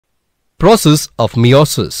process of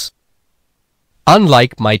meiosis.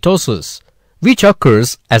 Unlike mitosis, which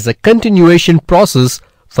occurs as a continuation process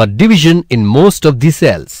for division in most of the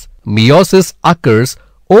cells, meiosis occurs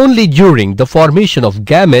only during the formation of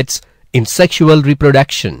gametes in sexual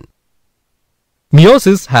reproduction.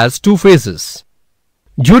 Meiosis has two phases.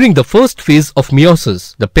 During the first phase of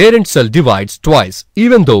meiosis, the parent cell divides twice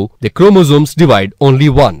even though the chromosomes divide only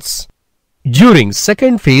once. During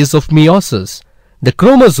second phase of meiosis, the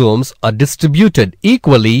chromosomes are distributed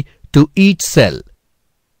equally to each cell.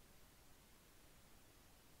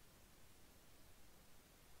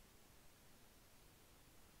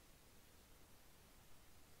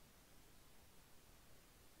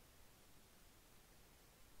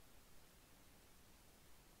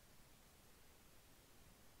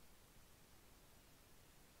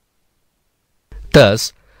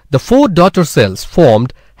 Thus, the 4 daughter cells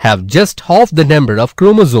formed have just half the number of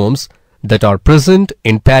chromosomes that are present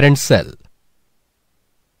in parent cell.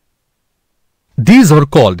 These are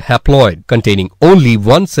called haploid, containing only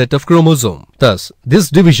one set of chromosome. Thus, this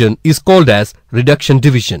division is called as reduction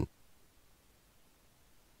division.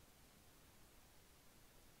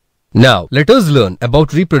 Now, let us learn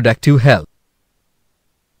about reproductive health.